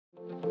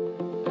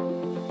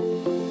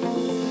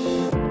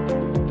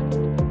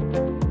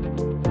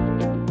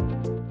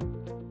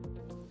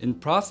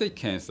prostate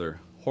cancer,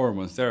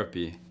 hormone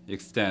therapy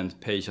extends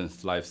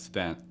patients'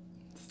 lifespan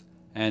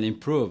and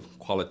improve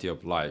quality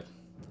of life.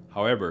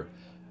 However,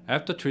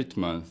 after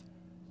treatment,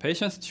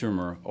 patients'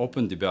 tumor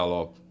often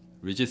develop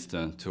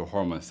resistance to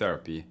hormone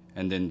therapy,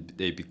 and then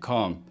they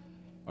become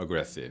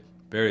aggressive,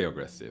 very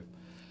aggressive.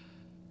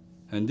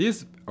 And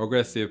these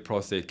aggressive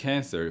prostate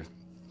cancers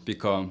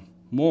become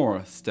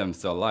more stem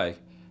cell-like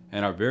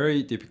and are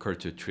very difficult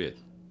to treat.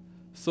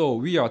 So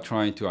we are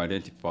trying to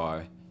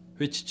identify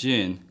which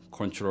gene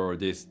control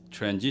this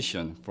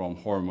transition from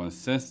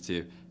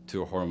hormone-sensitive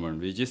to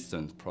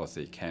hormone-resistant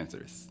prostate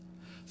cancers.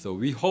 So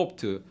we hope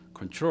to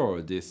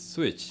control this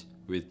switch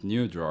with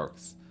new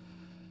drugs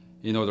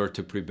in order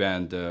to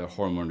prevent the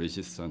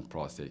hormone-resistant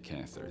prostate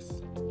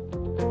cancers.